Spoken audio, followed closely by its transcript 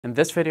In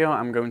this video,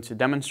 I'm going to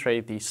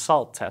demonstrate the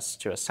SALT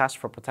test to assess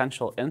for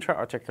potential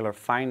intra-articular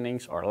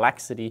findings or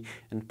laxity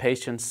in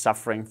patients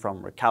suffering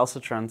from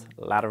recalcitrant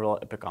lateral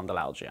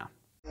epicondylalgia.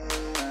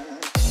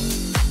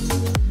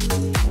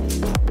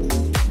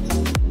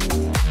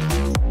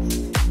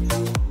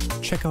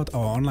 Check out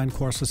our online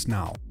courses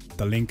now.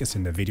 The link is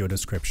in the video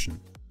description.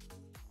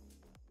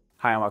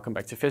 Hi and welcome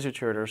back to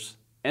Physiotutors.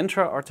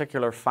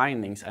 Intra-articular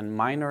findings and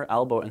minor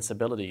elbow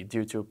instability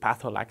due to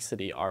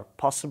patholaxity are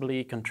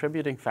possibly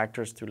contributing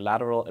factors to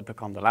lateral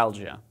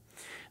epicondylalgia.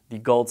 The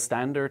gold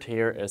standard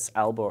here is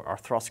elbow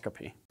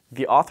arthroscopy.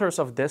 The authors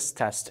of this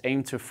test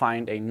aim to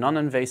find a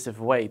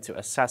non-invasive way to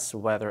assess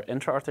whether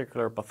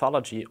intra-articular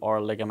pathology or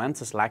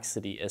ligamentous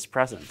laxity is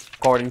present.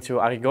 According to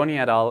Arrigoni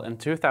et al. In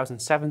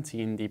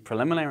 2017, the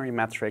preliminary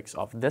metrics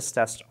of this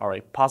test are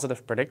a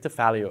positive predictive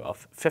value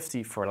of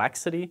 50 for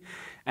laxity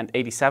and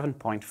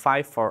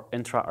 87.5 for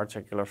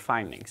intra-articular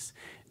findings.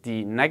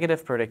 The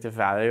negative predictive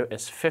value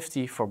is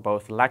 50 for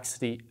both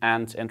laxity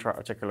and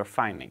intra-articular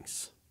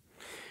findings.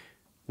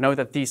 Note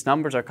that these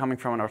numbers are coming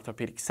from an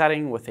orthopedic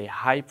setting with a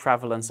high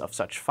prevalence of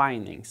such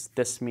findings.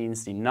 This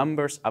means the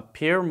numbers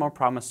appear more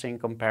promising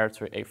compared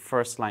to a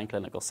first-line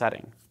clinical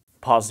setting.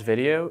 Pause the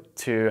video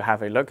to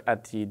have a look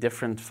at the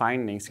different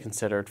findings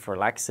considered for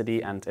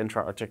laxity and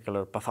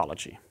intra-articular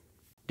pathology.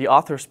 The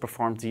authors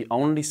performed the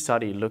only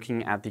study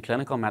looking at the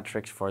clinical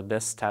metrics for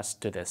this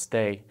test to this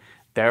day.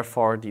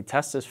 Therefore, the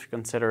test is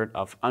considered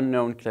of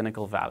unknown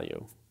clinical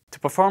value. To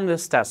perform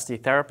this test, the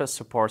therapist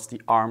supports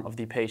the arm of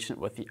the patient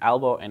with the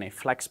elbow in a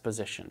flex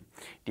position.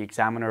 The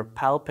examiner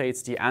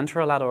palpates the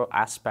anterolateral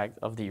aspect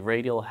of the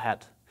radial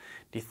head.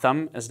 The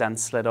thumb is then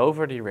slid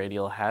over the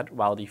radial head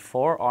while the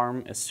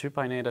forearm is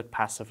supinated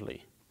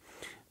passively.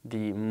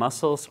 The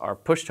muscles are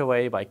pushed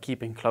away by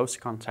keeping close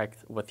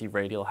contact with the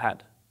radial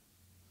head.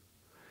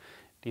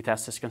 The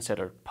test is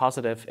considered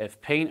positive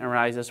if pain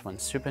arises when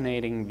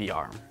supinating the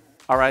arm.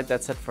 Alright,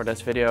 that's it for this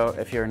video.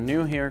 If you're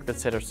new here,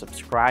 consider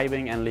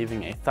subscribing and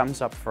leaving a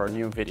thumbs up for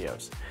new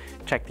videos.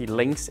 Check the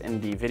links in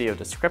the video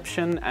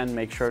description and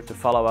make sure to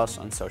follow us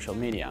on social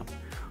media.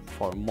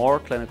 For more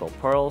clinical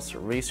pearls,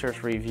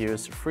 research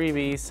reviews,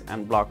 freebies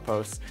and blog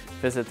posts,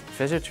 visit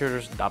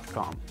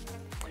Physiotutors.com.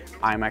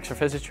 I'm Max for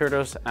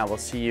Physiotutors and I will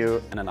see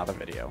you in another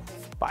video.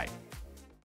 Bye.